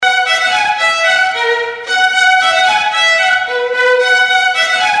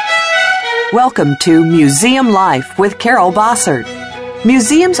Welcome to Museum Life with Carol Bossert.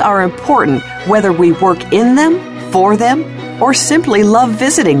 Museums are important whether we work in them, for them, or simply love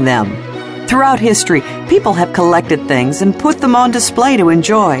visiting them. Throughout history, people have collected things and put them on display to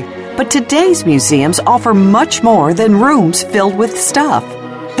enjoy. But today's museums offer much more than rooms filled with stuff.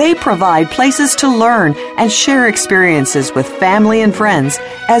 They provide places to learn and share experiences with family and friends,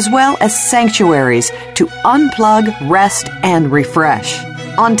 as well as sanctuaries to unplug, rest, and refresh.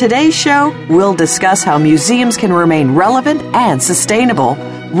 On today's show, we'll discuss how museums can remain relevant and sustainable,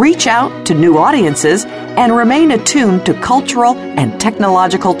 reach out to new audiences, and remain attuned to cultural and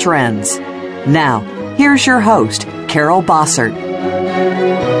technological trends. Now, here's your host, Carol Bossert.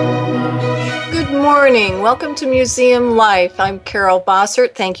 Good morning. Welcome to Museum Life. I'm Carol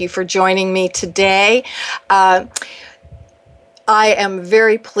Bossert. Thank you for joining me today. I am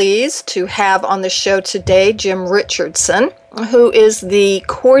very pleased to have on the show today Jim Richardson, who is the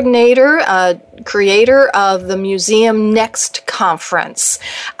coordinator, creator of the MuseumNext conference.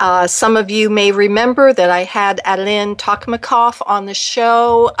 Some of you may remember that I had Adeline Tokmakov on the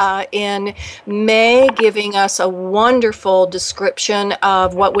show in May, giving us a wonderful description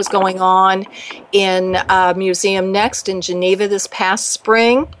of what was going on in MuseumNext in Geneva this past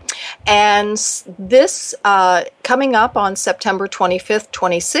spring. And this coming up on September 25th,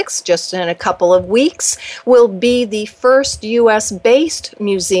 26th, just in a couple of weeks, will be the first U.S.-based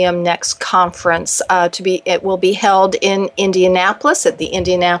MuseumNext conference. It will be held in Indianapolis at the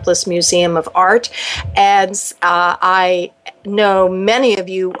Indianapolis Museum of Art. And I know many of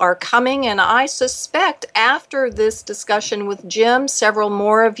you are coming, and I suspect after this discussion with Jim, several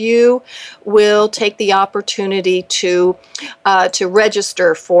more of you will take the opportunity to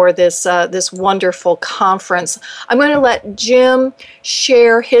register for this wonderful conference. I'm going to let Jim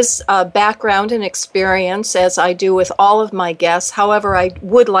share his background and experience, as I do with all of my guests. However, I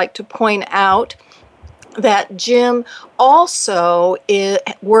would like to point out that Jim also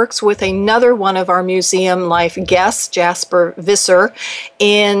works with another one of our Museum Life guests, Jasper Visser,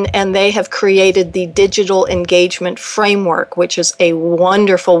 and they have created the Digital Engagement Framework, which is a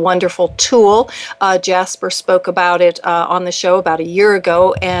wonderful, wonderful tool. Jasper spoke about it on the show about a year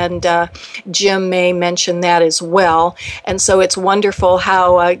ago, and Jim may mention that as well. And so it's wonderful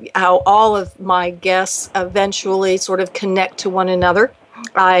how all of my guests eventually sort of connect to one another.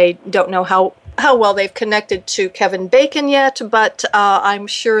 I don't know how well they've connected to Kevin Bacon yet, but I'm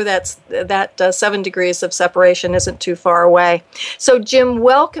sure that 7 degrees of separation isn't too far away. So, Jim,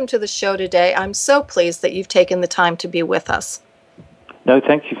 welcome to the show today. I'm so pleased that you've taken the time to be with us. No,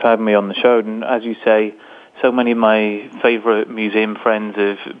 thank you for having me on the show. And as you say, so many of my favorite museum friends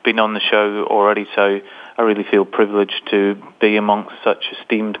have been on the show already, so I really feel privileged to be amongst such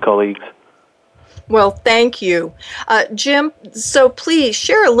esteemed colleagues. Well, thank you. Jim, so please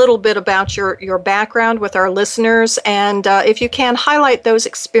share a little bit about your background with our listeners, and if you can, highlight those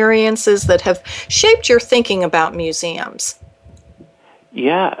experiences that have shaped your thinking about museums.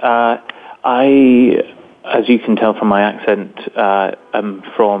 Yeah, I, as you can tell from my accent, am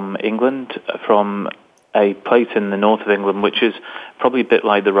from England, from a place in the north of England, which is probably a bit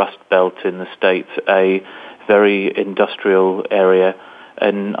like the Rust Belt in the States, a very industrial area.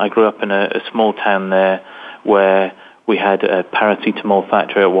 And I grew up in a small town there where we had a paracetamol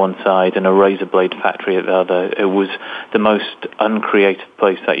factory at one side and a razor blade factory at the other. It was the most uncreative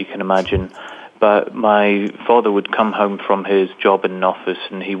place that you can imagine. But my father would come home from his job in an office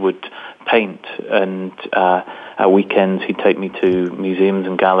and he would paint. And at weekends he'd take me to museums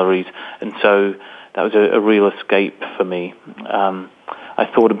and galleries. And so that was a real escape for me. I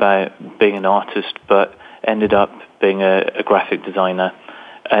thought about being an artist, but ended up being a graphic designer.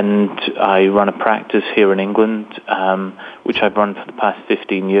 And I run a practice here in England, which I've run for the past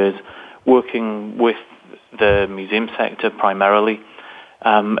 15 years, working with the museum sector primarily.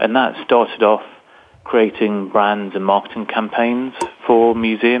 And that started off creating brands and marketing campaigns for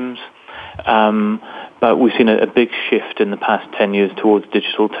museums. But we've seen a big shift in the past 10 years towards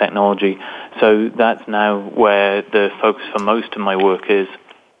digital technology. So that's now where the focus for most of my work is.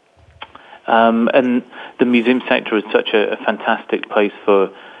 And the museum sector is such a fantastic place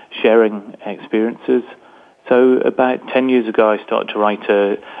for sharing experiences. So about 10 years ago, I started to write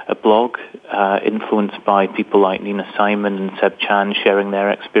a blog influenced by people like Nina Simon and Seb Chan sharing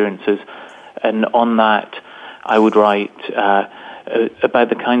their experiences. And on that, I would write about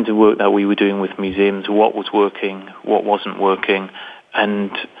the kinds of work that we were doing with museums, what was working, what wasn't working,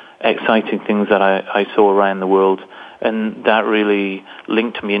 and exciting things that I saw around the world. And that really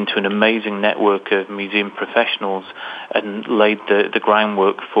linked me into an amazing network of museum professionals and laid the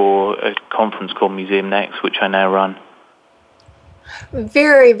groundwork for a conference called MuseumNext, which I now run.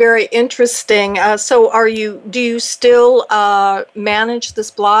 Very, very interesting. So do you still manage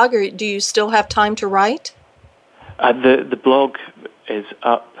this blog, or do you still have time to write? The blog is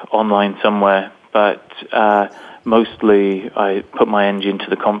up online somewhere, but mostly I put my energy into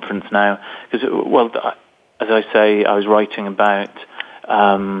the conference now. Because, as I say, I was writing about,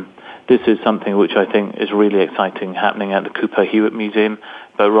 this is something which I think is really exciting happening at the Cooper Hewitt Museum,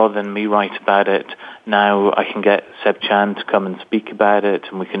 but rather than me write about it, now I can get Seb Chan to come and speak about it,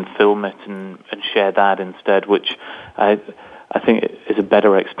 and we can film it and share that instead, which I think is a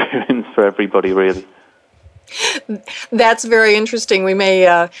better experience for everybody, really. That's very interesting. We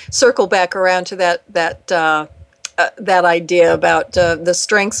may circle back around to that idea about the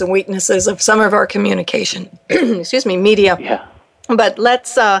strengths and weaknesses of some of our communication, media. Yeah. But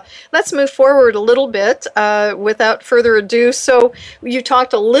let's move forward a little bit without further ado. So you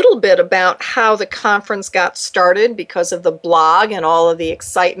talked a little bit about how the conference got started because of the blog and all of the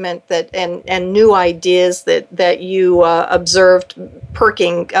excitement and new ideas that you observed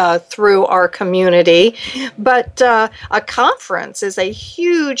perking through our community. But a conference is a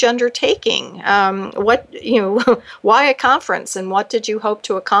huge undertaking. Why a conference, and what did you hope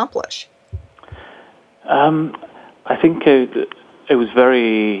to accomplish? I think it was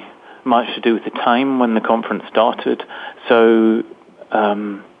very much to do with the time when the conference started. So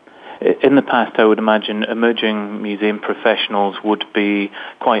in the past, I would imagine emerging museum professionals would be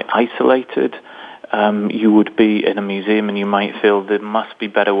quite isolated. You would be in a museum and you might feel there must be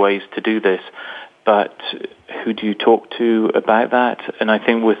better ways to do this, but who do you talk to about that? And I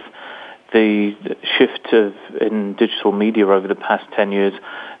think with the shift in digital media over the past 10 years,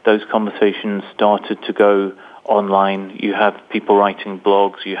 those conversations started to go online. You have people writing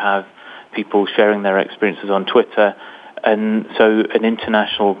blogs, you have people sharing their experiences on Twitter, and so an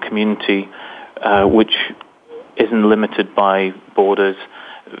international community which isn't limited by borders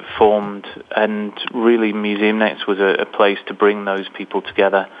formed, and really MuseumNext was a place to bring those people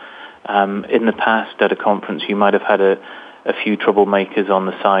together. In the past, at a conference, you might have had a few troublemakers on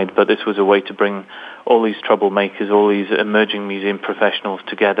the side, but this was a way to bring all these troublemakers, all these emerging museum professionals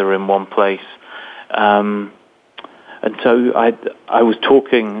together in one place. And so I was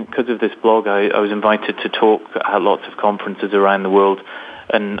talking, because of this blog, I was invited to talk at lots of conferences around the world,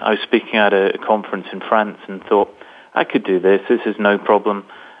 and I was speaking at a conference in France and thought, I could do this is no problem.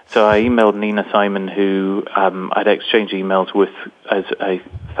 So I emailed Nina Simon, who I'd exchanged emails with as a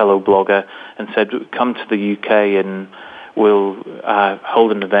fellow blogger, and said, come to the UK and we'll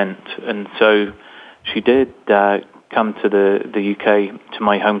hold an event. And so she did come to the UK, to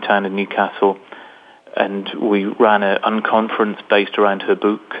my hometown in Newcastle, and we ran an unconference based around her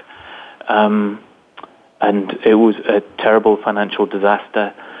book. And it was a terrible financial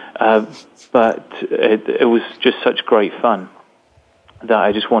disaster, but it was just such great fun that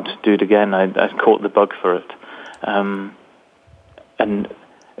I just wanted to do it again. I caught the bug for it. And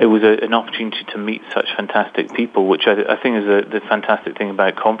it was an opportunity to meet such fantastic people, which I think is the fantastic thing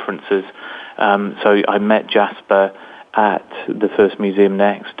about conferences. So I met Jasper at the first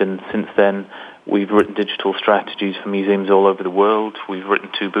MuseumNext, and since then we've written digital strategies for museums all over the world. We've written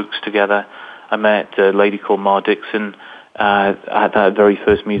 2 books together. I met a lady called Ma Dixon at that very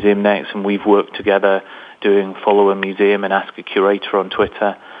first MuseumNext, and we've worked together doing Follow a Museum and Ask a Curator on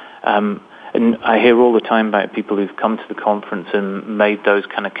Twitter. And I hear all the time about people who've come to the conference and made those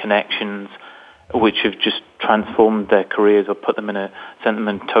kind of connections which have just transformed their careers or sent them in a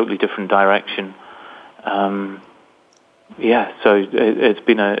totally different direction. So it's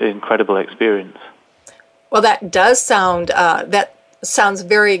been an incredible experience. Well, that does sounds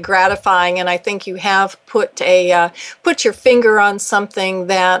very gratifying, and I think you have put your finger on something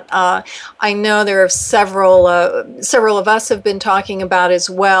that I know there are several of us have been talking about as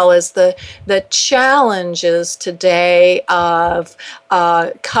well, as the challenges today of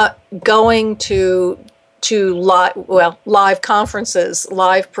going to live conferences,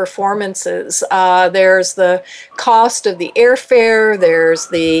 live performances. There's the cost of the airfare, there's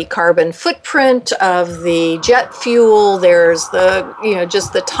the carbon footprint of the jet fuel, there's the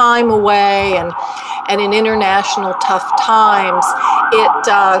just the time away, and in international tough times,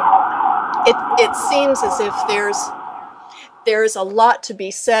 it seems as if there's a lot to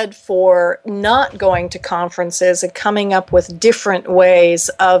be said for not going to conferences and coming up with different ways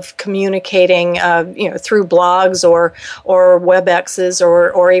of communicating, through blogs or WebExes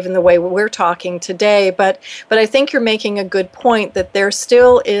or even the way we're talking today. But I think you're making a good point that there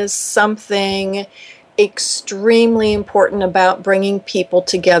still is something extremely important about bringing people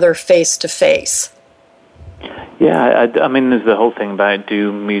together face to face. Yeah, I mean, there's the whole thing about,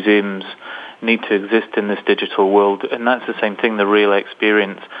 do museums need to exist in this digital world. And that's the same thing, the real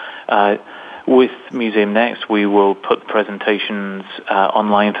experience. With MuseumNext, we will put presentations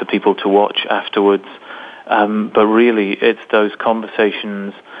online for people to watch afterwards. But really, it's those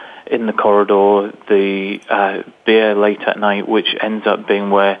conversations in the corridor, the beer late at night, which ends up being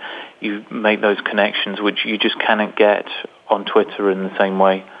where you make those connections, which you just cannot get on Twitter in the same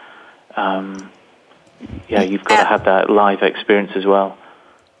way. You've got to have that live experience as well.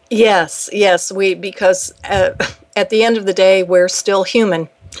 Yes, because at the end of the day, we're still human,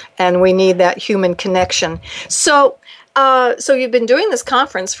 and we need that human connection. So you've been doing this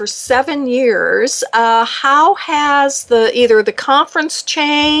conference for 7 years. How has either the conference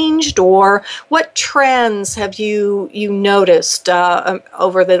changed, or what trends have you noticed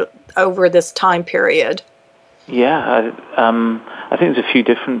over this time period? Yeah, I think there's a few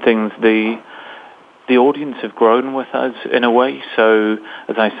different things. The audience have grown with us in a way. So,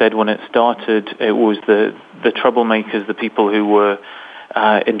 as I said, when it started, it was the troublemakers, the people who were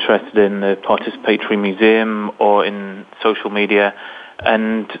interested in the participatory museum or in social media.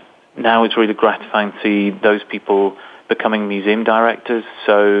 And now it's really gratifying to see those people becoming museum directors.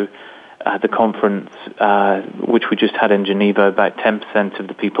 So the conference, which we just had in Geneva, about 10% of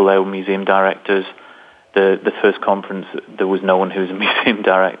the people there were museum directors. The first conference, there was no one who was a museum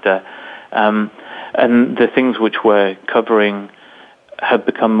director. And the things which we're covering have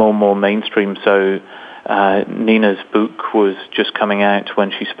become more and more mainstream. So Nina's book was just coming out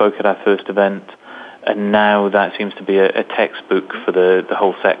when she spoke at our first event, and now that seems to be a textbook for the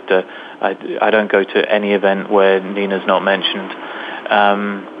whole sector. I don't go to any event where Nina's not mentioned.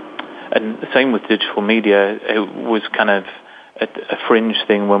 And the same with digital media. It was kind of a fringe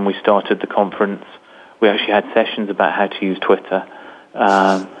thing when we started the conference. We actually had sessions about how to use Twitter.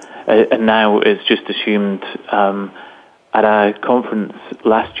 And now it's just assumed. At our conference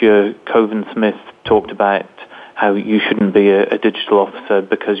last year, Coven Smith talked about how you shouldn't be a digital officer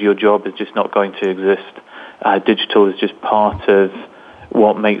because your job is just not going to exist. Digital is just part of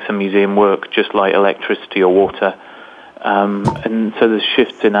what makes a museum work, just like electricity or water. And so there's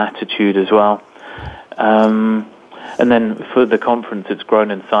shifts in attitude as well. And then for the conference, it's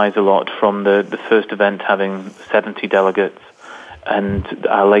grown in size a lot, from the first event having 70 delegates, and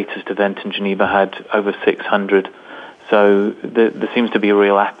our latest event in Geneva had over 600. So there seems to be a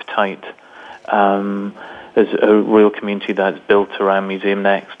real appetite. There's a real community that's built around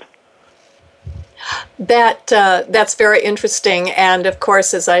MuseumNext. That's very interesting, and of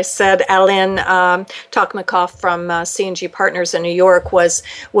course, as I said, Alan Tokmakoff from C&G Partners in New York was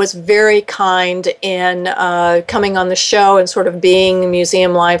very kind in coming on the show and sort of being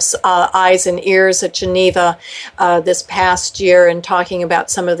Museum Life's eyes and ears at Geneva this past year, and talking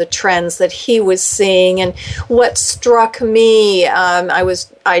about some of the trends that he was seeing. And what struck me,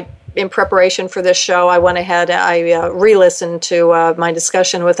 in preparation for this show, I went ahead, I re-listened to my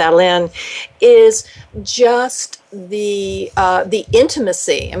discussion with Alain, is just the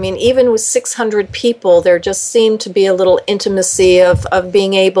intimacy. I mean, even with 600 people, there just seemed to be a little intimacy of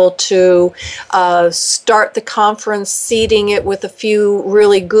being able to start the conference, seeding it with a few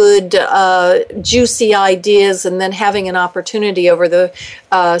really good, juicy ideas, and then having an opportunity over the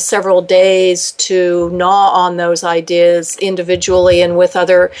several days to gnaw on those ideas individually and with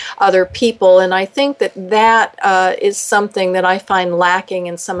other people. And I think that is something that I find lacking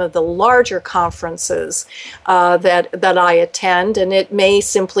in some of the larger conferences that I attend, and it may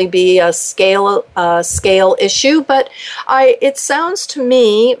simply be a scale issue, but it sounds to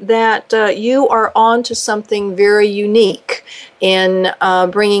me that you are on to something very unique in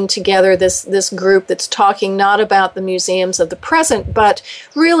bringing together this group that's talking not about the museums of the present, but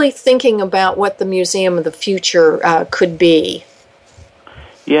really thinking about what the museum of the future could be.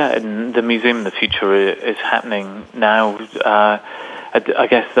 Yeah, and the Museum of the Future is happening now. I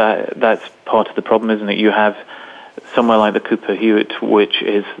guess that's part of the problem, isn't it? You have somewhere like the Cooper Hewitt, which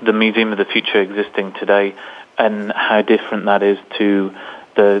is the Museum of the Future existing today, and how different that is to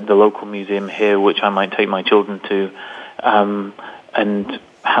the local museum here, which I might take my children to, and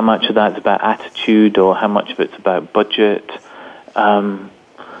how much of that's about attitude or how much of it's about budget.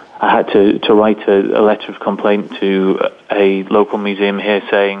 I had to write a letter of complaint to a local museum here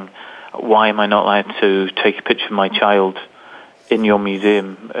saying, why am I not allowed to take a picture of my child in your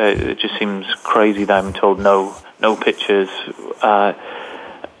museum? It just seems crazy that I'm told no pictures. And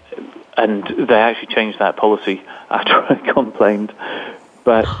they actually changed that policy after I complained.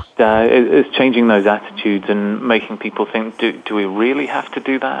 But it's changing those attitudes and making people think, do we really have to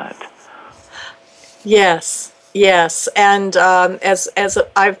do that? Yes, and as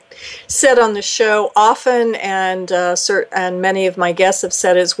I've said on the show often, and many of my guests have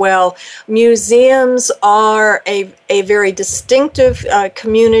said as well, museums are a very distinctive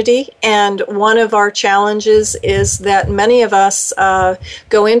community, and one of our challenges is that many of us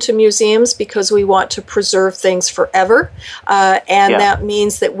go into museums because we want to preserve things forever, and that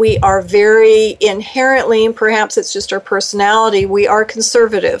means that we are very inherently, and perhaps it's just our personality, we are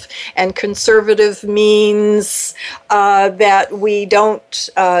conservative, and conservative means that we don't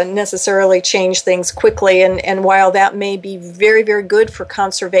necessarily change things quickly, and while that may be very, very good for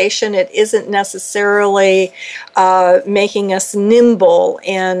conservation, it isn't necessarily making us nimble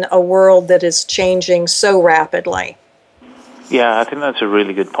in a world that is changing so rapidly. Yeah, I think that's a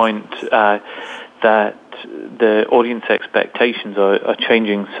really good point, that the audience expectations are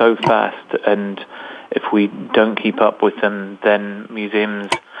changing so fast, and if we don't keep up with them, then museums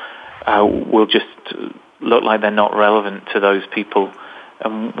will just look like they're not relevant to those people.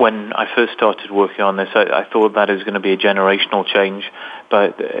 And when I first started working on this, I thought that it was going to be a generational change,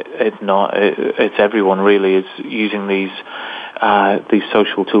 but it's not. It's everyone really is using these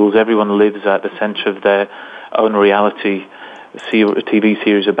social tools. Everyone lives at the center of their own reality. See a TV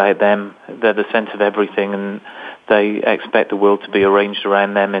series about them. They're the center of everything, and they expect the world to be arranged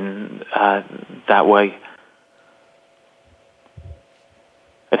around them in that way.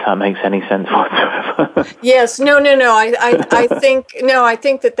 If that makes any sense whatsoever. Yes, no. I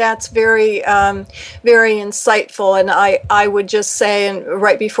think that's very, very insightful. And I would just say, and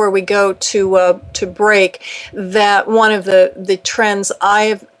right before we go to break, that one of the trends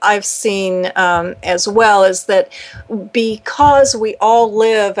I've seen as well is that because we all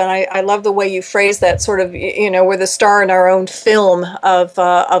live, and I love the way you phrase that, sort of, we're the star in our own film of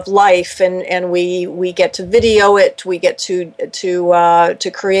life, and we get to video it, we get to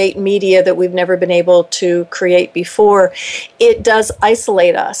create media that we've never been able to create before. It does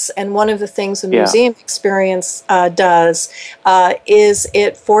isolate us, and one of the things the museum experience does is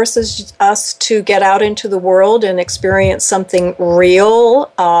it forces us to get out into the world and experience something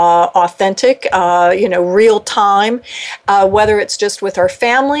real, authentic, real time, whether it's just with our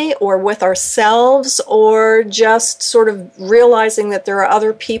family or with ourselves, or just sort of realizing that there are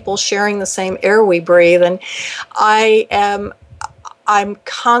other people sharing the same air we breathe. And I'm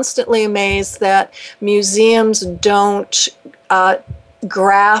constantly amazed that museums don't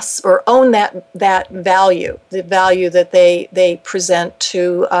grasp or own that value, the value that they present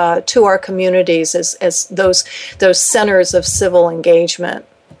to our communities as those centers of civil engagement.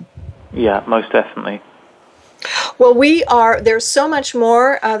 Yeah, most definitely. Well, there's so much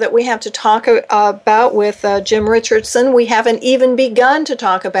more that we have to talk about with Jim Richardson. We haven't even begun to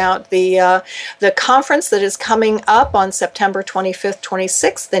talk about the conference that is coming up on September 25th,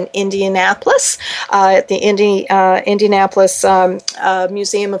 26th in Indianapolis, at the Indianapolis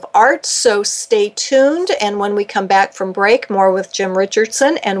Museum of Art. So stay tuned, and when we come back from break, more with Jim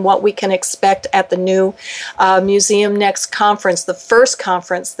Richardson and what we can expect at the new MuseumNext conference, the first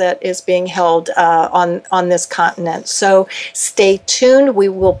conference that is being held on this continent. So stay tuned. We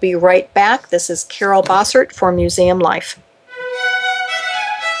will be right back. This is Carol Bossert for Museum Life.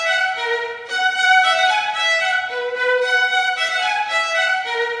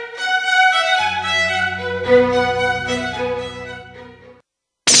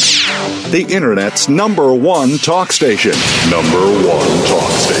 The Internet's #1 talk station. #1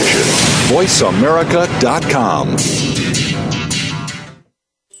 talk station. VoiceAmerica.com.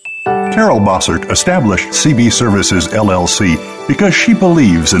 Carol Bossert established CB Services, LLC because she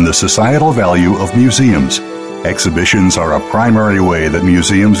believes in the societal value of museums. Exhibitions are a primary way that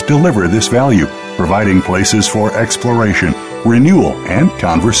museums deliver this value, providing places for exploration, renewal, and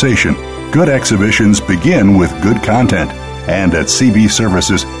conversation. Good exhibitions begin with good content, and at CB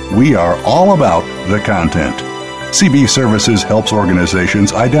Services, we are all about the content. CB Services helps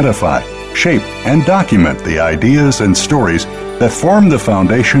organizations identify, shape, and document the ideas and stories that form the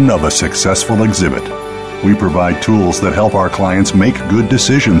foundation of a successful exhibit. We provide tools that help our clients make good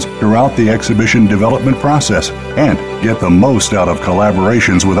decisions throughout the exhibition development process and get the most out of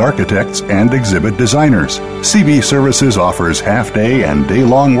collaborations with architects and exhibit designers. CB Services offers half-day and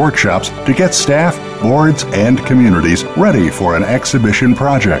day-long workshops to get staff, boards, and communities ready for an exhibition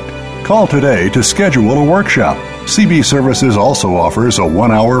project. Call today to schedule a workshop. CB Services also offers a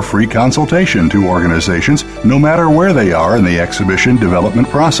 1-hour free consultation to organizations no matter where they are in the exhibition development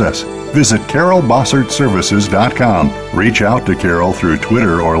process. Visit carolbossertservices.com. Reach out to Carol through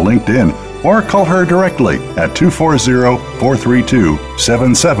Twitter or LinkedIn, or call her directly at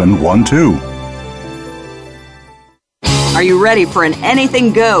 240-432-7712. Are you ready for an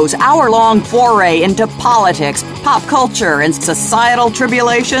anything goes, hour-long foray into politics, pop culture, and societal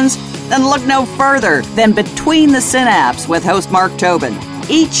tribulations? Then look no further than Between the Synapses with host Mark Tobin.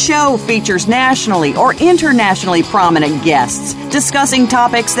 Each show features nationally or internationally prominent guests discussing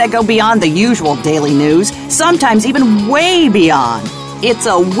topics that go beyond the usual daily news, sometimes even way beyond. It's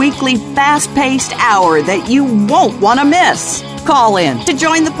a weekly, fast-paced hour that you won't want to miss. Call in to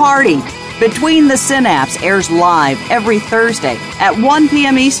join the party. Between the Synapses airs live every Thursday at 1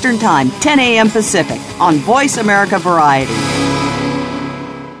 p.m. Eastern Time, 10 a.m. Pacific on Voice America Variety.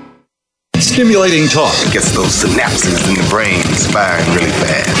 Stimulating talk gets those synapses in the brain firing really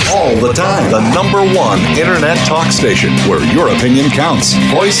fast. All the time. The number one internet talk station where your opinion counts.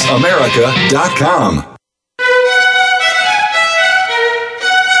 VoiceAmerica.com.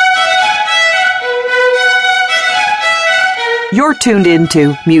 You're tuned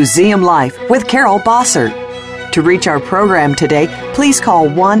into Museum Life with Carol Bossert. To reach our program today, please call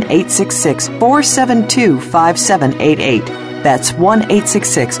 1-866-472-5788. That's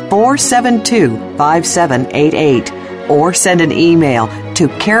 1-866-472-5788. Or send an email to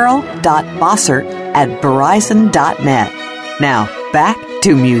carol.bossert@verizon.net. Now, back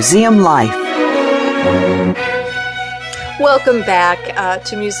to Museum Life. Welcome back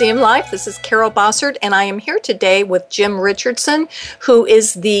to Museum Life. This is Carol Bossert, and I am here today with Jim Richardson, who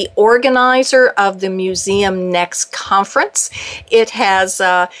is the organizer of the MuseumNext conference. It has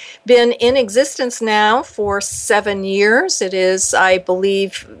been in existence now for 7 years. It is, I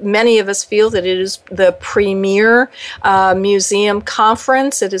believe, many of us feel that it is the premier museum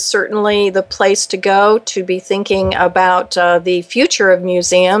conference. It is certainly the place to go to be thinking about the future of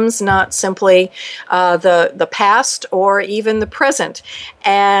museums, not simply the past or even the present.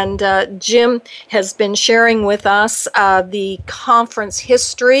 And Jim has been sharing with us the conference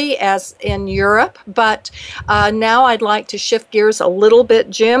history as in Europe, but now I'd like to shift gears a little bit,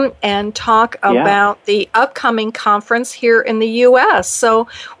 Jim, and talk about the upcoming conference here in the U.S. So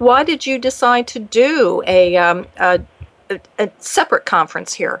why did you decide to do a separate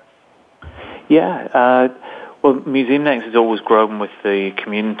conference here? Well, MuseumNext has always grown with the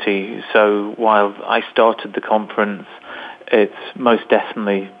community. So while I started the conference, it's most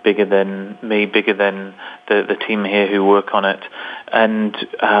definitely bigger than me, bigger than the team here who work on it. And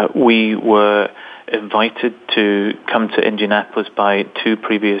we were invited to come to Indianapolis by two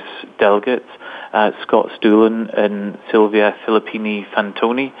previous delegates, Scott Stoolan and Silvia Filippini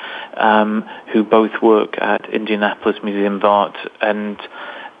Fantoni, who both work at Indianapolis Museum of Art. And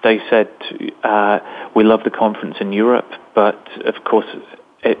they said, we love the conference in Europe, but of course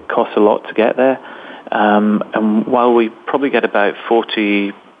it costs a lot to get there. And while we probably get about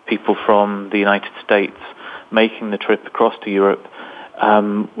 40 people from the United States making the trip across to Europe,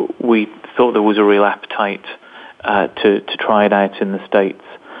 we thought there was a real appetite to try it out in the States.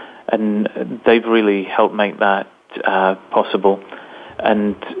 And they've really helped make that possible.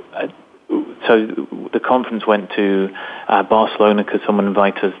 And so the conference went to Barcelona because someone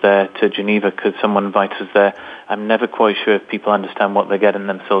invited us there, to Geneva because someone invited us there. I'm never quite sure if people understand what they're getting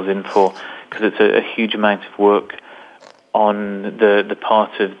themselves in for, because it's a huge amount of work on the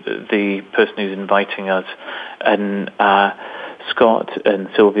part of the person who's inviting us. And Scott and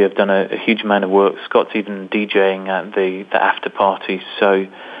Sylvia have done a huge amount of work. Scott's even DJing at the after party. So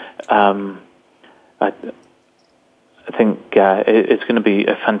I think it's going to be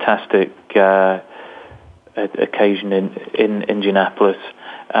a fantastic occasion in Indianapolis.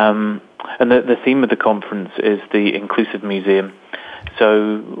 And the theme of the conference is the inclusive museum.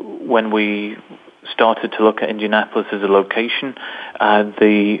 So when we started to look at Indianapolis as a location,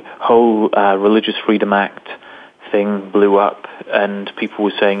 the whole Religious Freedom Act thing blew up, and people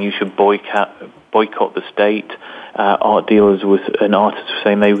were saying you should boycott the state. Art dealers and artists were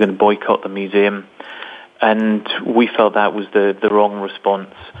saying they were going to boycott the museum. And we felt that was the wrong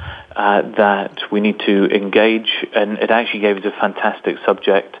response, that we need to engage, and it actually gave us a fantastic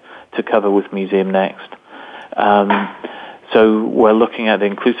subject to cover with MuseumNext. So we're looking at the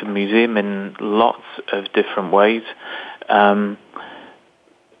inclusive museum in lots of different ways.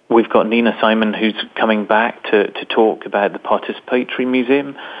 We've got Nina Simon, who's coming back to talk about the participatory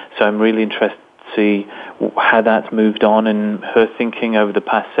museum. So I'm really interested to see how that's moved on in her thinking over the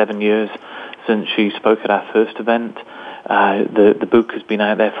past 7 years since she spoke at our first event. The book has been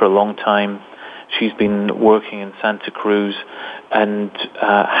out there for a long time. She's been working in Santa Cruz, and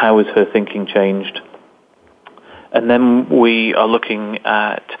how has her thinking changed? And then we are looking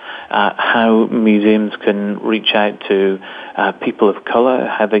at how museums can reach out to people of color,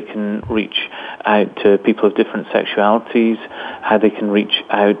 how they can reach out to people of different sexualities, how they can reach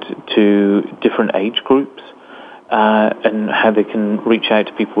out to different age groups. and how they can reach out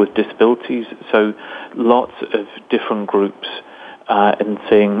to people with disabilities. So lots of different groups and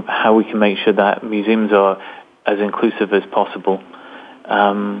seeing how we can make sure that museums are as inclusive as possible.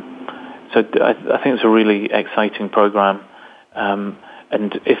 So I think it's a really exciting program.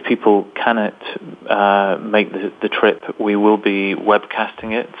 And if people cannot make the trip, we will be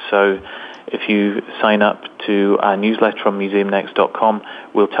webcasting it. So if you sign up to our newsletter on MuseumNext.com,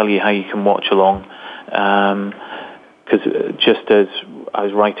 we'll tell you how you can watch along. Because just as I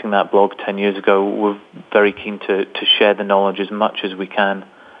was writing that blog 10 years ago, we're very keen to share the knowledge as much as we can,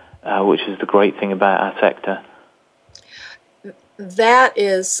 which is the great thing about our sector. That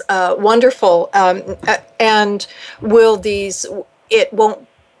is wonderful. And will the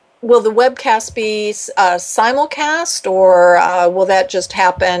webcast be simulcast, or will that just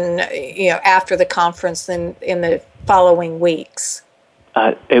happen, after the conference in the following weeks?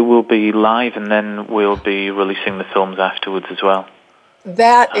 It will be live, and then we'll be releasing the films afterwards as well.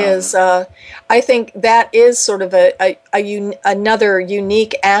 That is, I think that is sort of another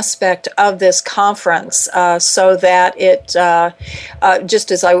unique aspect of this conference, so that it,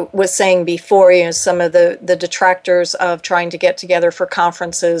 just as I was saying before, some of the detractors of trying to get together for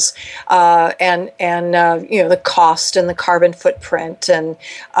conferences, and the cost and the carbon footprint and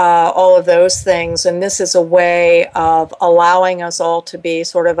all of those things, and this is a way of allowing us all to be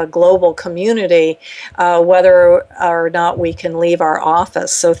sort of a global community, whether or not we can leave our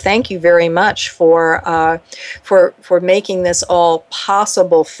office. So thank you very much for making this all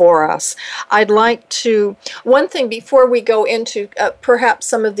possible for us. I'd like to, one thing before we go into perhaps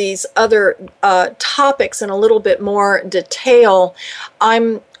some of these other topics in a little bit more detail,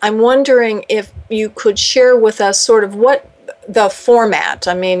 I'm wondering if you could share with us sort of what the format.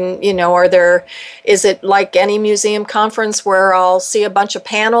 I mean, is it like any museum conference where I'll see a bunch of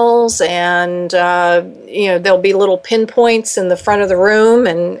panels and, there'll be little pinpoints in the front of the room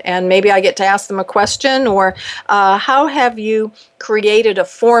and maybe I get to ask them a question, or how have you created a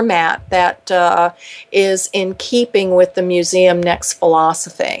format that is in keeping with the MuseumNext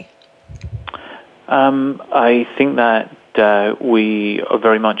philosophy? I think that we are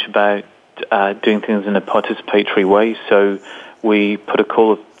very much about doing things in a participatory way. So we put a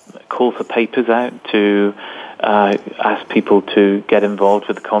call for papers out to ask people to get involved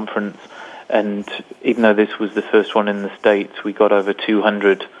with the conference. And even though this was the first one in the States, we got over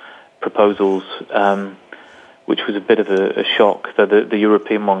 200 proposals, which was a bit of a shock. So the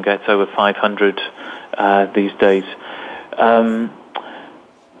European one gets over 500 these days. And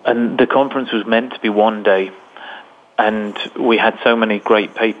the conference was meant to be one day. And we had so many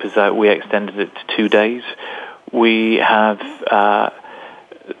great papers that we extended it to 2 days. We have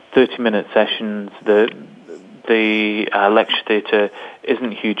 30-minute sessions. The lecture theatre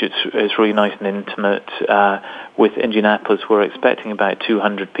isn't huge. It's really nice and intimate. With Indianapolis, we're expecting about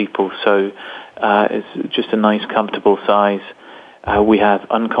 200 people, so it's just a nice, comfortable size. We have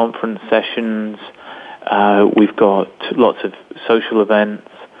unconference sessions. We've got lots of social events.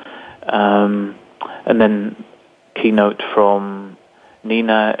 And then keynote from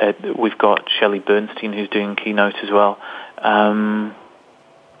Nina. We've got Shelley Bernstein who's doing keynote as well.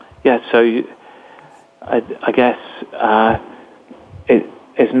 So I guess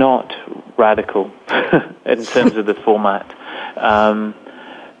it's not radical in terms of the format,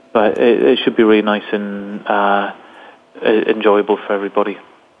 but it should be really nice and enjoyable for everybody.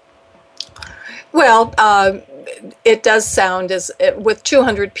 Well, it does sound as with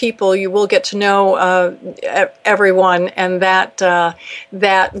 200 people, you will get to know everyone, and that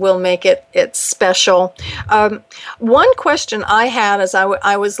will make it special. One question I had as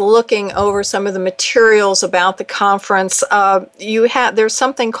I was looking over some of the materials about the conference, there's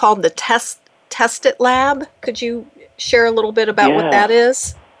something called the Test It Lab. Could you share a little bit about what that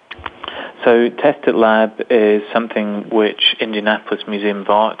is? So Test It Lab is something which Indianapolis Museum of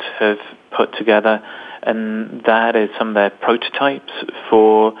Art have put together, and that is some of their prototypes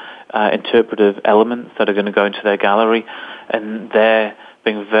for interpretive elements that are going to go into their gallery, and they're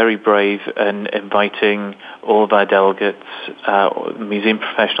being very brave and inviting all of our delegates, museum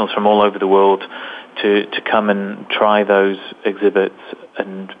professionals from all over the world, to come and try those exhibits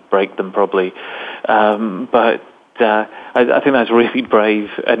and break them probably. But I think that's really brave,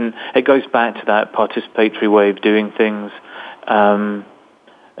 and it goes back to that participatory way of doing things.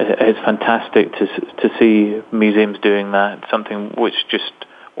 It's fantastic to see museums doing that, something which just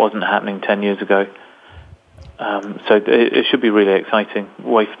wasn't happening 10 years ago. So it should be really exciting,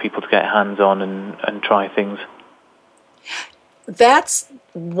 way for people to get hands-on and try things. That's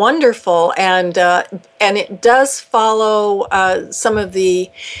wonderful, and it does follow some of the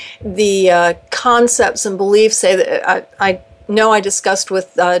concepts and beliefs. Say that I know I discussed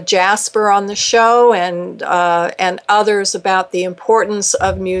with Jasper on the show and others about the importance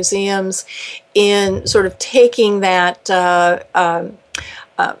of museums in sort of taking that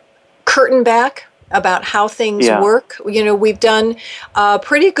curtain back about how things work. You know, we've done a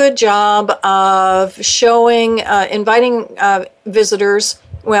pretty good job of showing, inviting visitors.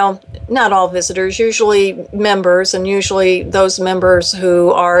 Well, not all visitors, usually members, and usually those members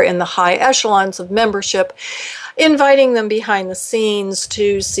who are in the high echelons of membership, inviting them behind the scenes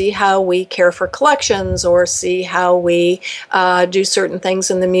to see how we care for collections or see how we do certain things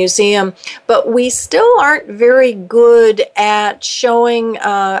in the museum. But we still aren't very good at showing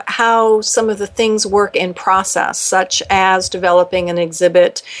how some of the things work in process, such as developing an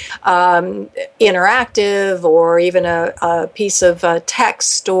exhibit interactive, or even a piece of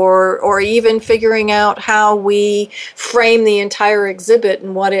text, or even figuring out how we frame the entire exhibit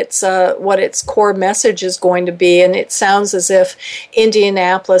and what its core message is going to be. And it sounds as if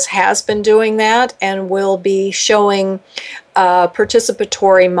Indianapolis has been doing that and will be showing a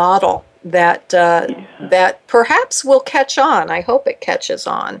participatory model that perhaps will catch on. I hope it catches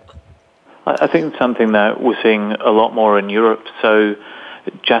on. I think it's something that we're seeing a lot more in Europe. So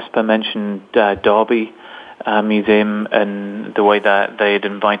Jasper mentioned Derby Museum and the way that they had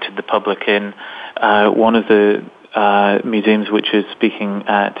invited the public in. One of the museums which is speaking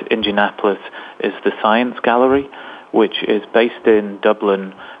at Indianapolis is the Science Gallery, which is based in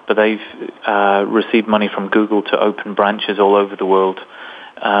Dublin, but they've received money from Google to open branches all over the world.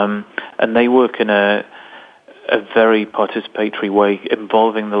 And they work in a very participatory way,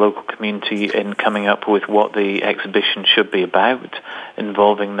 involving the local community in coming up with what the exhibition should be about,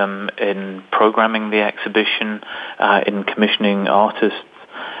 involving them in programming the exhibition, in commissioning artists.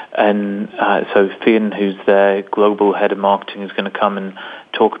 And so Fionn, who's their global head of marketing, is going to come and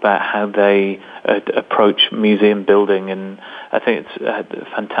talk about how they approach museum building, and I think it's a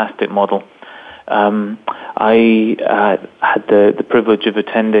fantastic model. I had the privilege of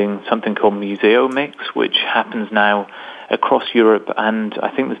attending something called MuseumNext, which happens now across Europe, and I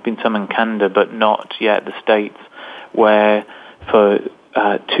think there's been some in Canada, but not yet the States, where for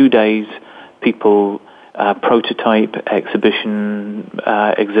 2 days people prototype exhibits,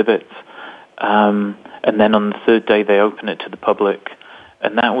 and then on the third day they open it to the public,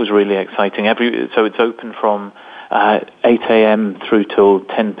 and that was really exciting. So it's open from 8 a.m. through till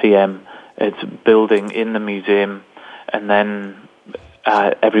 10 p.m. It's building in the museum, and then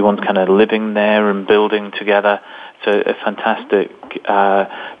everyone's kind of living there and building together. It's a fantastic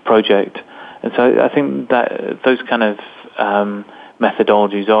project, and so I think that those kind of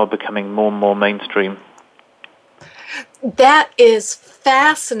methodologies are becoming more and more mainstream. That is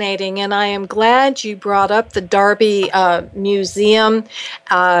fascinating, and I am glad you brought up the Derby Museum.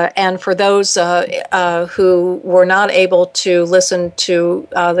 And for those who were not able to listen to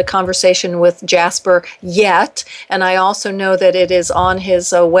the conversation with Jasper yet, and I also know that it is on his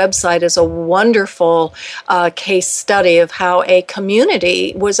website as a wonderful case study of how a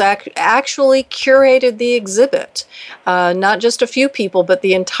community was actually curated the exhibit. Not just a few people, but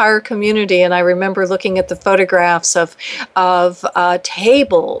the entire community. And I remember looking at the photographs of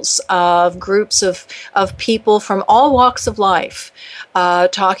tables of groups of people from all walks of life,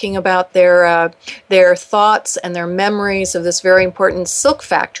 talking about their thoughts and their memories of this very important silk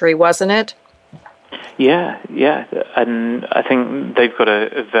factory, wasn't it? Yeah, and I think they've got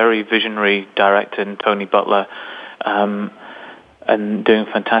a very visionary director in Tony Butler, and doing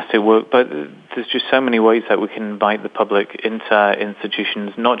fantastic work. But there's just so many ways that we can invite the public into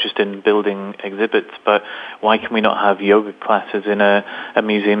institutions, not just in building exhibits, but why can we not have yoga classes in a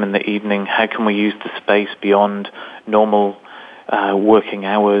museum in the evening? How can we use the space beyond normal working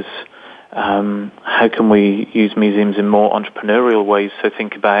hours? How can we use museums in more entrepreneurial ways? So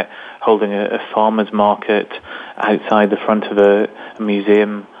think about holding a farmer's market outside the front of a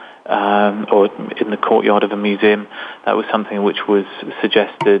museum, or in the courtyard of a museum. That was something which was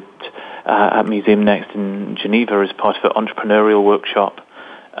suggested at MuseumNext in Geneva as part of an entrepreneurial workshop.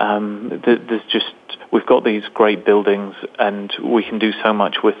 We've got these great buildings, and we can do so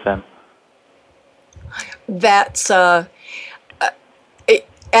much with them. That's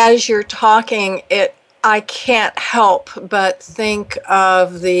as you're talking, I can't help but think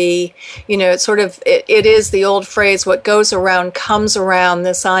of it is the old phrase, what goes around comes around,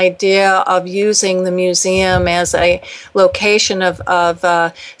 this idea of using the museum as a location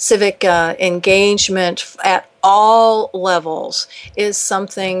of civic engagement all levels is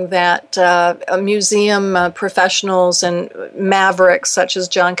something that museum professionals and mavericks such as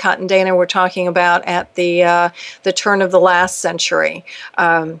John Cotton Dana were talking about at the turn of the last century.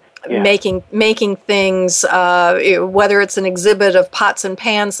 Making things, whether it's an exhibit of pots and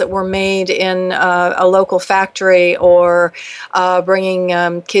pans that were made in a local factory, or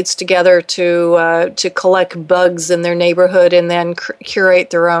bringing kids together to collect bugs in their neighborhood and then curate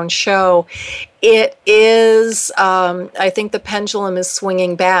their own show. It is, I think the pendulum is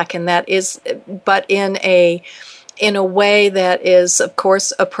swinging back, and that is, but in a way that is, of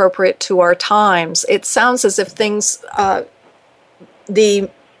course, appropriate to our times. It sounds as if things, the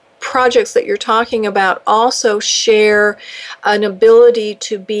projects that you're talking about also share an ability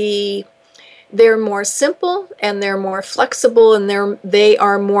to be, they're more simple and they're more flexible and they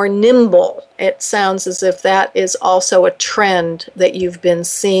are more nimble. It sounds as if that is also a trend that you've been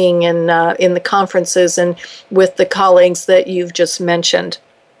seeing in the conferences and with the colleagues that you've just mentioned.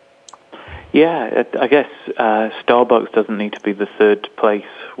 Yeah, I guess Starbucks doesn't need to be the third place.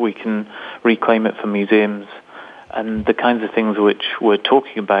 We can reclaim it for museums. And the kinds of things which we're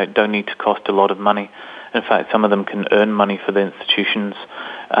talking about don't need to cost a lot of money. In fact, some of them can earn money for the institutions,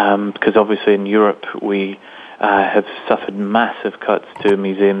 because obviously in Europe we have suffered massive cuts to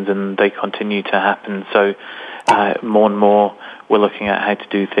museums, and they continue to happen. So more and more we're looking at how to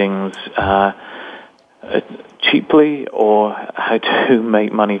do things cheaply or how to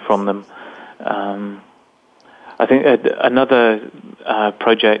make money from them. I think another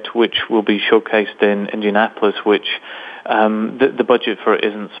project which will be showcased in Indianapolis, which the budget for it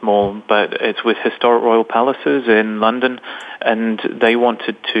isn't small, but it's with Historic Royal Palaces in London, and they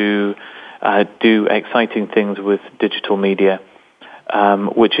wanted to do exciting things with digital media,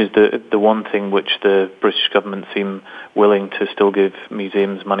 which is the one thing which the British government seem willing to still give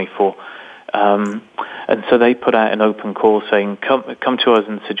museums money for. And so they put out an open call saying, come to us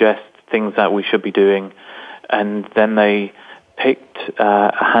and suggest things that we should be doing. And then they picked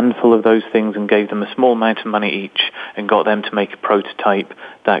a handful of those things and gave them a small amount of money each and got them to make a prototype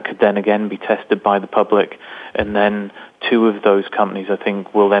that could then again be tested by the public. And then 2 of those companies, I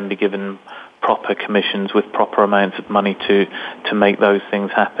think, will then be given proper commissions with proper amounts of money to make those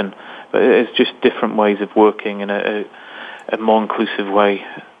things happen. But it's just different ways of working in a more inclusive way.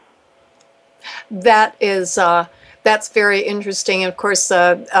 That is... that's very interesting. Of course,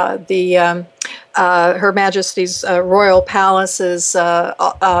 Her Majesty's Royal Palace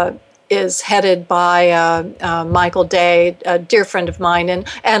is headed by Michael Day, a dear friend of mine,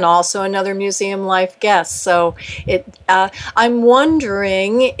 and also another Museum Life guest. So I'm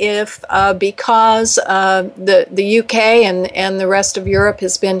wondering if because the UK and the rest of Europe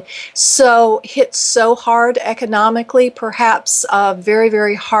has been hit so hard economically, perhaps very,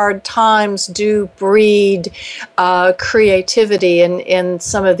 very hard times do breed creativity in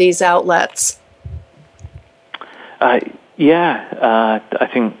some of these outlets. I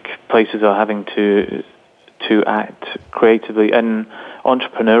think places are having to act creatively and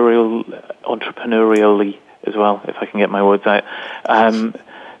entrepreneurially as well, if I can get my words out.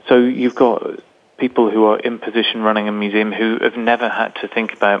 So you've got people who are in position running a museum who have never had to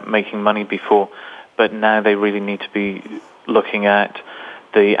think about making money before, but now they really need to be looking at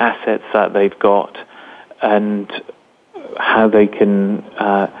the assets that they've got and how they can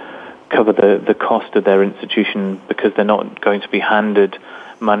cover the cost of their institution, because they're not going to be handed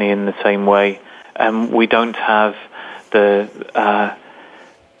money in the same way. We don't have the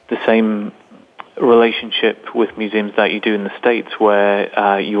same relationship with museums that you do in the States,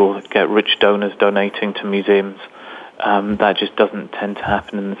 where you will get rich donors donating to museums. That just doesn't tend to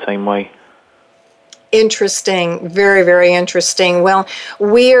happen in the same way. Interesting. Very, very interesting. Well,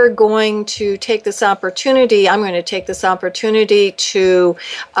 we are going to take this opportunity. I'm going to take this opportunity to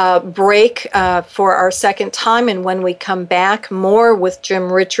break for our second time. And when we come back, more with Jim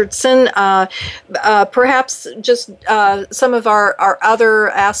Richardson, perhaps just some of our other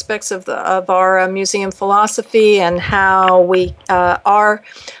aspects of our museum philosophy and how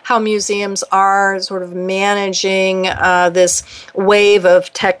museums are sort of managing this wave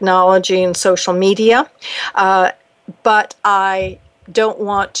of technology and social media. But I don't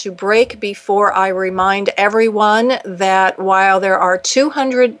want to break before I remind everyone that while there are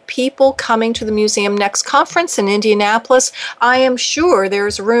 200 people coming to the MuseumNext conference in Indianapolis, I am sure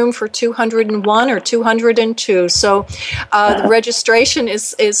there's room for 201 or 202. So the registration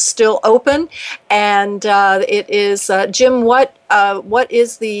is still open, and it is Jim. What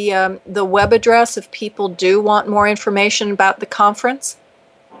is the web address if people do want more information about the conference?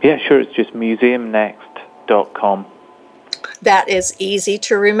 Yeah, sure. It's just MuseumNext.com. that is easy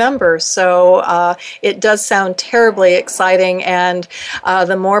to remember. So it does sound terribly exciting, and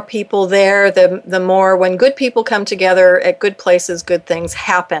the more people there, the more, when good people come together at good places, good things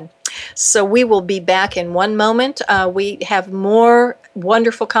happen. So we will be back in one moment. We have more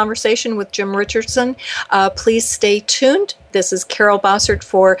wonderful conversation with Jim Richardson. Please stay tuned. This is Carol Bossert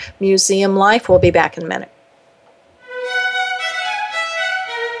for Museum Life. We'll be back in a minute.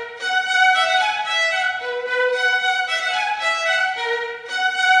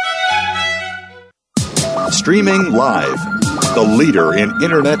 Streaming live, the leader in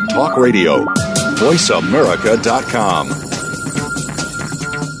Internet talk radio, voiceamerica.com.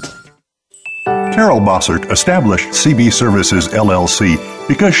 Carol Bossert established CB Services LLC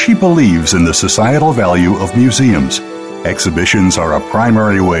because she believes in the societal value of museums. Exhibitions are a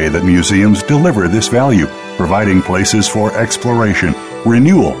primary way that museums deliver this value, providing places for exploration,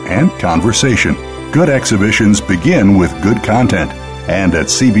 renewal, and conversation. Good exhibitions begin with good content, and at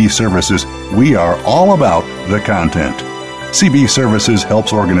CB Services, we are all about the content. CB Services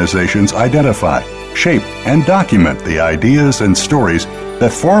helps organizations identify, shape, and document the ideas and stories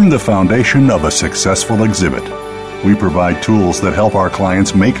that form the foundation of a successful exhibit. We provide tools that help our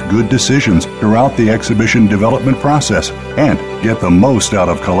clients make good decisions throughout the exhibition development process and get the most out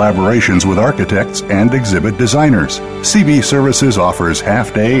of collaborations with architects and exhibit designers. CB Services offers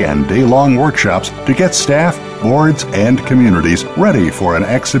half-day and day-long workshops to get staff, boards, and communities ready for an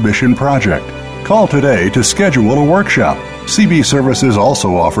exhibition project. Call today to schedule a workshop. CB Services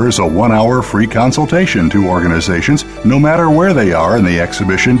also offers a 1-hour free consultation to organizations no matter where they are in the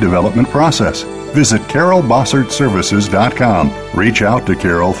exhibition development process. Visit carolbossertservices.com. Reach out to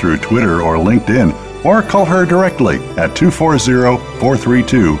Carol through Twitter or LinkedIn, or call her directly at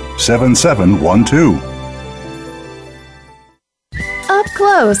 240-432-7712. Up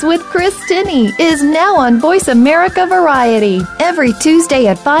Close with Chris Tinney is now on Voice America Variety. Every Tuesday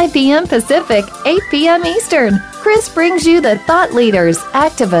at 5 p.m. Pacific, 8 p.m. Eastern. Chris brings you the thought leaders,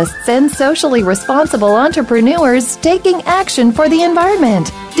 activists, and socially responsible entrepreneurs taking action for the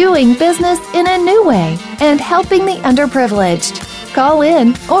environment, doing business in a new way, and helping the underprivileged. Call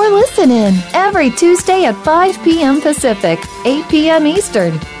in or listen in every Tuesday at 5 p.m. Pacific, 8 p.m.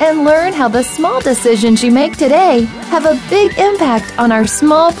 Eastern, and learn how the small decisions you make today have a big impact on our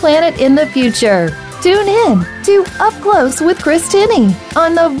small planet in the future. Tune in to Up Close with Chris Tinney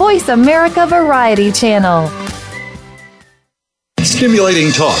on the Voice America Variety Channel.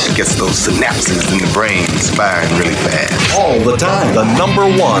 Stimulating talk. Gets those synapses in the brain firing really fast. All the time. The number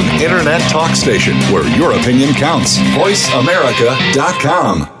one Internet talk station where your opinion counts.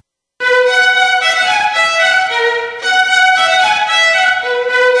 VoiceAmerica.com.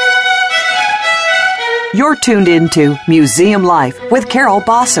 You're tuned into Museum Life with Carol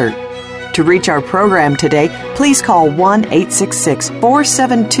Bossert. To reach our program today, please call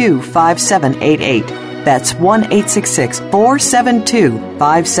 1-866-472-5788. That's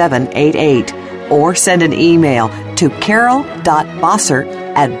 1-866-472-5788. Or send an email to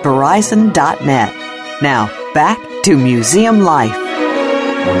carol.bossert@verizon.net. Now, back to Museum Life.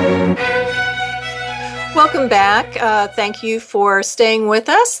 Welcome back. Thank you for staying with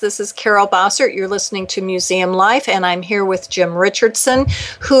us. This is Carol Bossert. You're listening to Museum Life, and I'm here with Jim Richardson,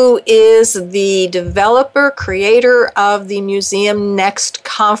 who is the developer, creator of the MuseumNext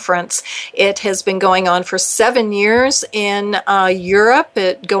conference. It has been going on for 7 years in Europe,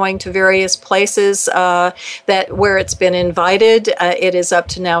 going to various places where it's been invited. It is up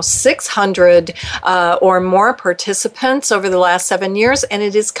to now 600 or more participants over the last 7 years, and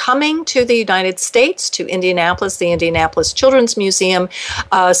it is coming to the United States, to Indianapolis, the Indianapolis Children's Museum,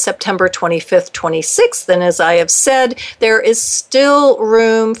 September 25th, 26th. And as I have said, there is still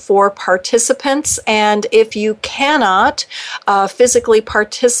room for participants. And if you cannot physically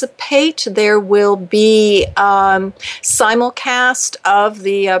participate, there will be simulcast of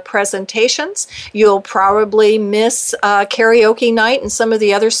the presentations. You'll probably miss karaoke night and some of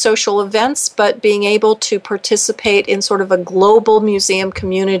the other social events, but being able to participate in sort of a global museum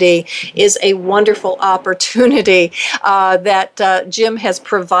community is a wonderful opportunity that Jim has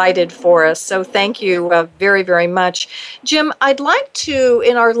provided for us. So thank you very, very much. Jim, I'd like to,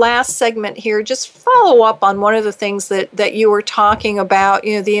 in our last segment here, just follow up on one of the things that you were talking about,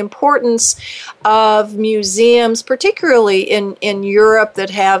 the importance of museums, particularly in Europe,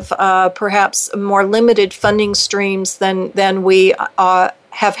 that have perhaps more limited funding streams than we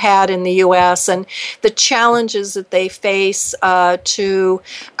have had in the U.S., and the challenges that they face to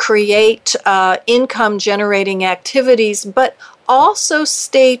create income-generating activities, but also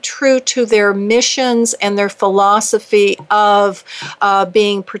stay true to their missions and their philosophy of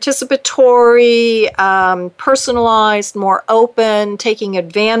being participatory, personalized, more open, taking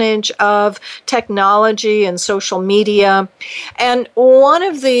advantage of technology and social media. And one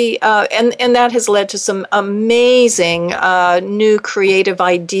of the, and that has led to some amazing new creative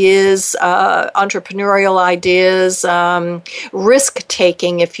ideas, entrepreneurial ideas,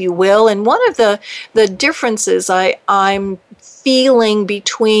 risk-taking, if you will. And one of the differences I'm feeling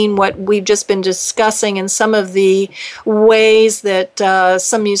between what we've just been discussing and some of the ways that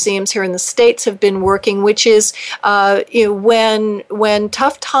some museums here in the States have been working, which is when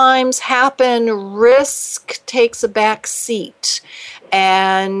tough times happen, risk takes a back seat.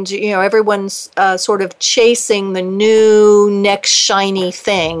 And, everyone's sort of chasing the new next shiny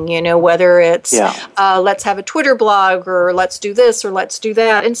thing, whether it's let's have a Twitter blog or let's do this or let's do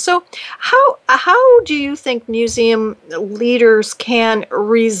that. And so how do you think museum leaders can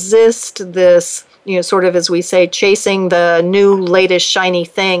resist this, sort of, as we say, chasing the new latest shiny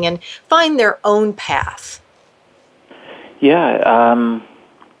thing and find their own path? Yeah,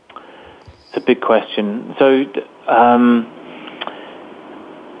 it's a big question. So,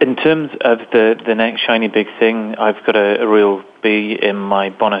 in terms of the next shiny big thing, I've got a real bee in my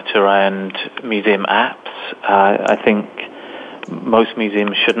bonnet around museum apps. I think most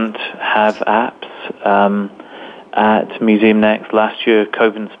museums shouldn't have apps. At MuseumNext last year,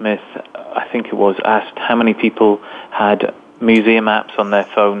 Coven Smith, I think it was, asked how many people had museum apps on their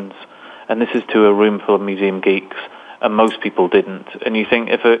phones, and this is to a room full of museum geeks, and most people didn't. And you think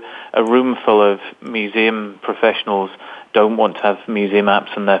if a room full of museum professionals don't want to have museum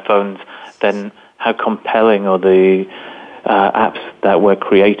apps on their phones, then how compelling are the apps that we're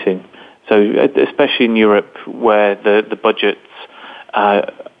creating? So especially in Europe, where the budgets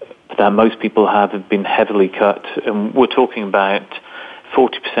that most people have been heavily cut, and we're talking about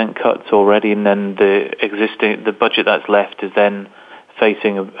 40% cuts already, and then the budget that's left is then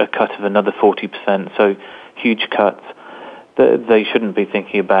facing a cut of another 40%, so huge cuts. They shouldn't be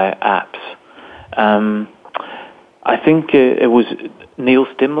thinking about apps. I think it was Neil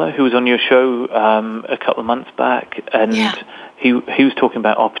Stimler who was on your show a couple of months back, and he was talking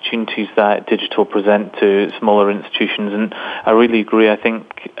about opportunities that digital present to smaller institutions, and I really agree. I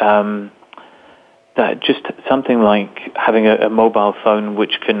think that just something like having a mobile phone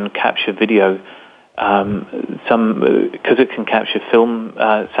which can capture video, because it can capture film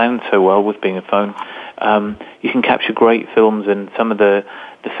sound so well with being a phone, you can capture great films, and some of the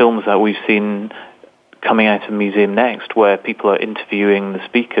films that we've seen coming out of MuseumNext, where people are interviewing the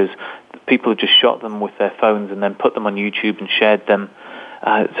speakers, people have just shot them with their phones and then put them on YouTube and shared them.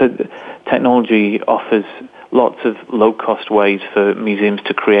 So technology offers lots of low-cost ways for museums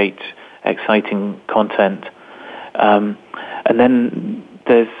to create exciting content. And then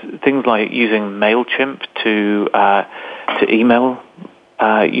there's things like using MailChimp to email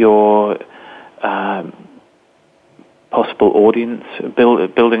your possible audience,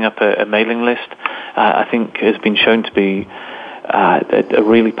 building up a mailing list, I think has been shown to be a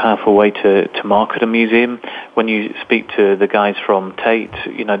really powerful way to market a museum. When you speak to the guys from Tate,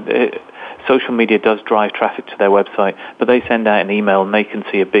 social media does drive traffic to their website, but they send out an email and they can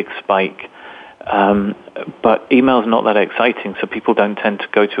see a big spike. But email's not that exciting, so people don't tend to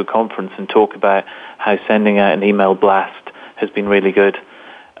go to a conference and talk about how sending out an email blast has been really good.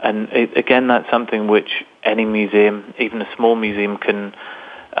 And again, that's something which any museum, even a small museum, can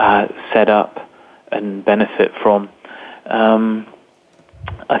set up and benefit from.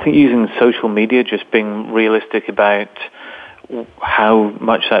 I think using social media, just being realistic about how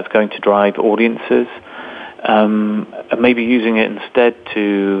much that's going to drive audiences, and maybe using it instead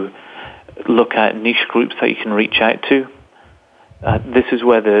to look at niche groups that you can reach out to. This is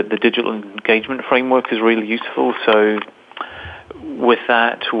where the digital engagement framework is really useful. So with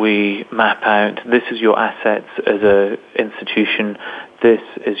that, we map out, this is your assets as an institution, this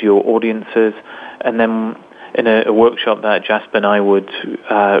is your audiences, and then in a workshop that Jasper and I would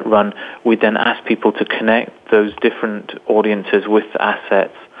run, we'd then ask people to connect those different audiences with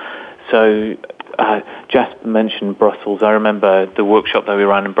assets. So Jasper mentioned Brussels. I remember the workshop that we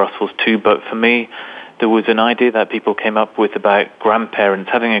ran in Brussels too, but for me, there was an idea that people came up with about grandparents,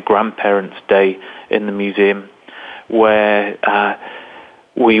 having a grandparents' day in the museum, where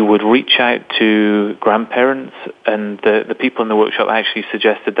we would reach out to grandparents, and the people in the workshop actually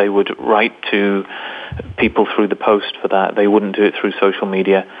suggested they would write to people through the post for that. They wouldn't do it through social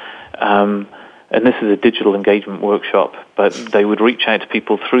media. And this is a digital engagement workshop, but they would reach out to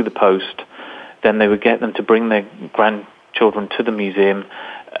people through the post, then they would get them to bring their grandchildren to the museum,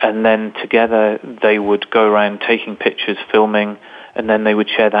 and then together they would go around taking pictures, filming, and then they would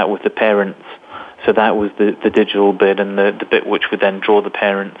share that with the parents. So that was the digital bit, and the bit which would then draw the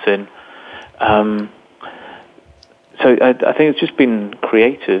parents in. So I think it's just been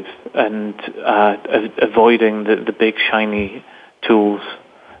creative and avoiding the big shiny tools,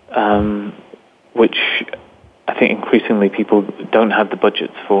 which I think increasingly people don't have the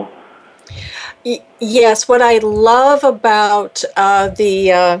budgets for. Yes, what I love about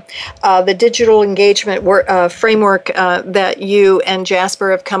the digital engagement framework that you and Jasper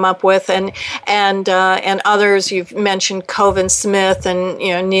have come up with, and others, you've mentioned Coven Smith and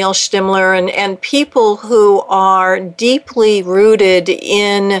Neil Stimler and people who are deeply rooted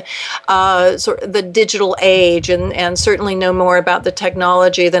in sort of the digital age and certainly know more about the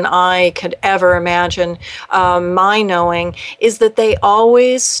technology than I could ever imagine my knowing, is that they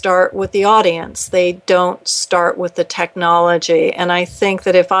always start with the audience. They don't start with the technology. And I think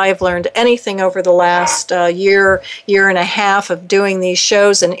that if I've learned anything over the last year and a half of doing these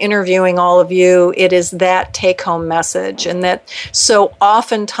shows and interviewing all of you, it is that take-home message. And that so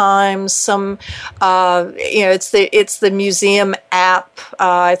oftentimes it's the museum app.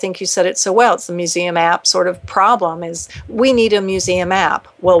 I think you said it so well. It's the museum app sort of problem is we need a museum app.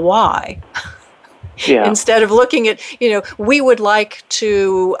 Well, why? Yeah. Instead of looking at, we would like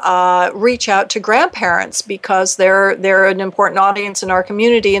to reach out to grandparents because they're an important audience in our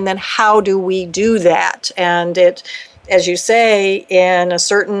community, and then how do we do that? And it, as you say, in a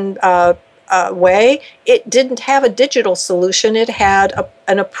certain way, it didn't have a digital solution. It had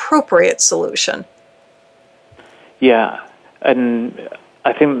an appropriate solution. Yeah, and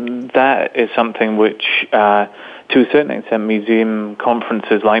I think that is something which, to a certain extent, museum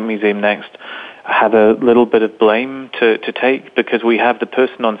conferences like MuseumNext have a little bit of blame to take, because we have the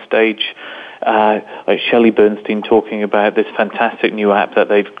person on stage like Shelley Bernstein talking about this fantastic new app that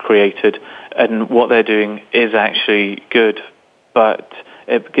they've created, and what they're doing is actually good, but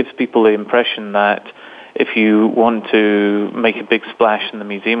it gives people the impression that if you want to make a big splash in the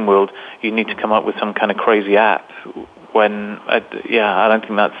museum world, you need to come up with some kind of crazy app, when, I don't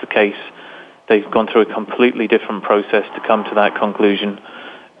think that's the case. They've gone through a completely different process to come to that conclusion.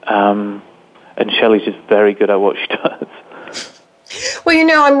 And Shelley's just very good at what she does.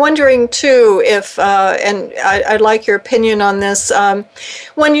 Well, I'm wondering, too, if, and I'd like your opinion on this,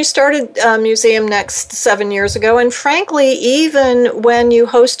 when you started MuseumNext 7 years ago, and frankly, even when you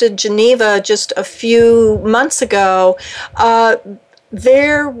hosted Geneva just a few months ago,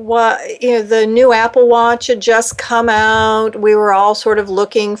 there was, the new Apple Watch had just come out. We were all sort of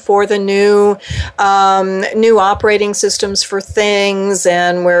looking for the new operating systems for things,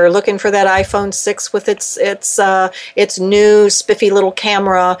 and we're looking for that iPhone 6 with its new spiffy little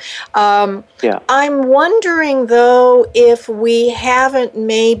camera. I'm wondering, though, if we haven't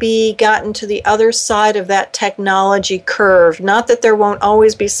maybe gotten to the other side of that technology curve. Not that there won't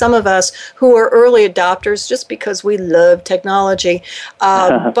always be some of us who are early adopters just because we love technology.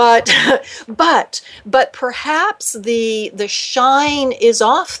 But perhaps the shine is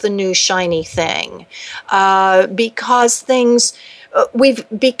off the new shiny thing, because things we've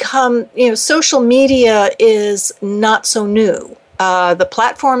become, social media is not so new. The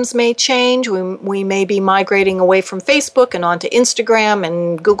platforms may change. We may be migrating away from Facebook and onto Instagram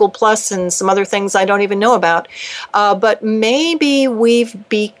and Google Plus and some other things I don't even know about. But maybe we've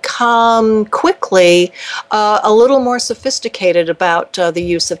become quickly a little more sophisticated about the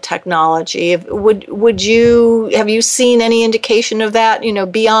use of technology. Have you seen any indication of that?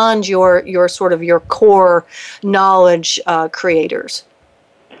 Beyond your sort of your core knowledge creators.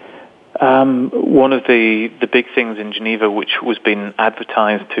 One of the big things in Geneva, which was being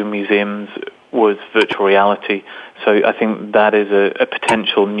advertised to museums, was virtual reality. So I think that is a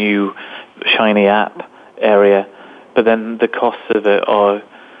potential new shiny app area. But then the costs of it are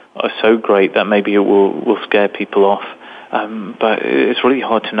so great that maybe it will scare people off. But it's really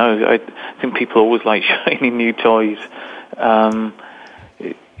hard to know. I think people always like shiny new toys. I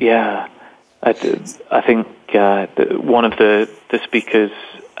think one of the speakers,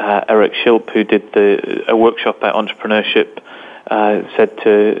 Eric Schilp, who did a workshop at Entrepreneurship, said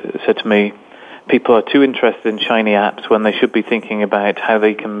to me, people are too interested in shiny apps when they should be thinking about how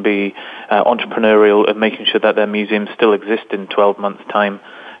they can be entrepreneurial and making sure that their museums still exist in 12 months' time.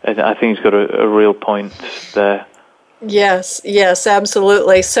 And I think he's got a real point there. Yes,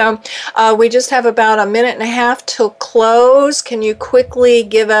 absolutely. So we just have about a minute and a half till close. Can you quickly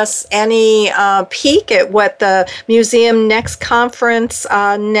give us any peek at what the MuseumNext conference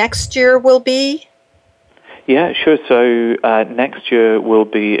next year will be? Yeah, sure. So next year we'll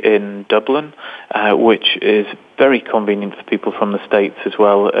be in Dublin, which is very convenient for people from the States as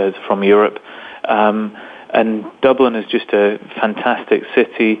well as from Europe. And Dublin is just a fantastic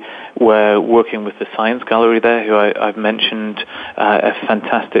city. We're working with the Science Gallery there, who I've mentioned, a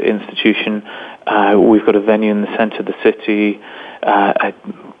fantastic institution. We've got a venue in the centre of the city, a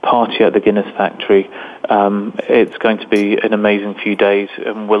party at the Guinness factory. It's going to be an amazing few days,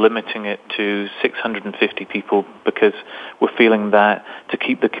 and we're limiting it to 650 people because we're feeling that to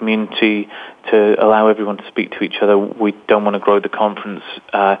keep the community, to allow everyone to speak to each other, we don't want to grow the conference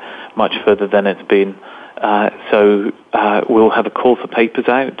much further than it's been. So we'll have a call for papers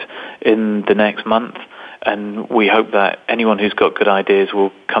out in the next month, and we hope that anyone who's got good ideas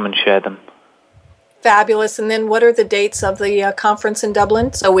will come and share them. Fabulous. And then what are the dates of the conference in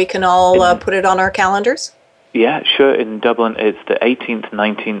Dublin so we can all put it on our calendars? Yeah, sure. In Dublin, it's the 18th,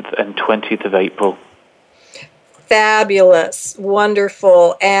 19th, and 20th of April. Fabulous.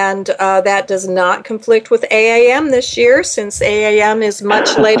 Wonderful. And that does not conflict with AAM this year, since AAM is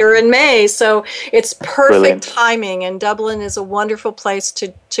much later in May. So it's perfect Brilliant timing, and Dublin is a wonderful place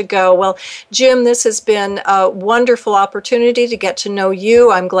to go. Well, Jim, this has been a wonderful opportunity to get to know you.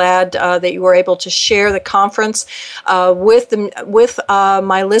 I'm glad that you were able to share the conference with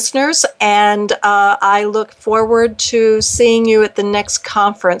my listeners, and I look forward to seeing you at the next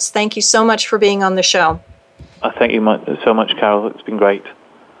conference. Thank you so much for being on the show. Thank you so much, Carol. It's been great.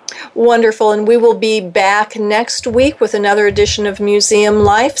 Wonderful. And we will be back next week with another edition of Museum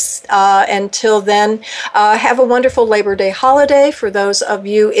Life. Until then, have a wonderful Labor Day holiday for those of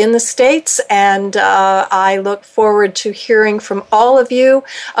you in the States. And I look forward to hearing from all of you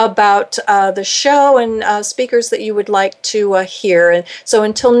about the show and speakers that you would like to hear. And so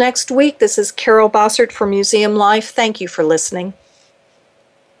until next week, this is Carol Bossert for Museum Life. Thank you for listening.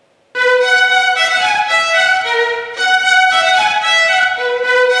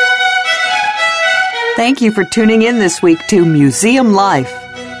 Thank you for tuning in this week to Museum Life.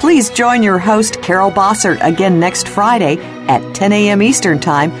 Please join your host, Carol Bossert, again next Friday at 10 a.m. Eastern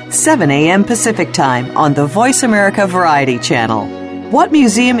Time, 7 a.m. Pacific Time on the Voice America Variety Channel. What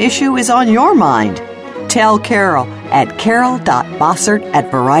museum issue is on your mind? Tell Carol at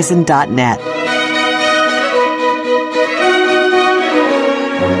carol.bossert@verizon.net.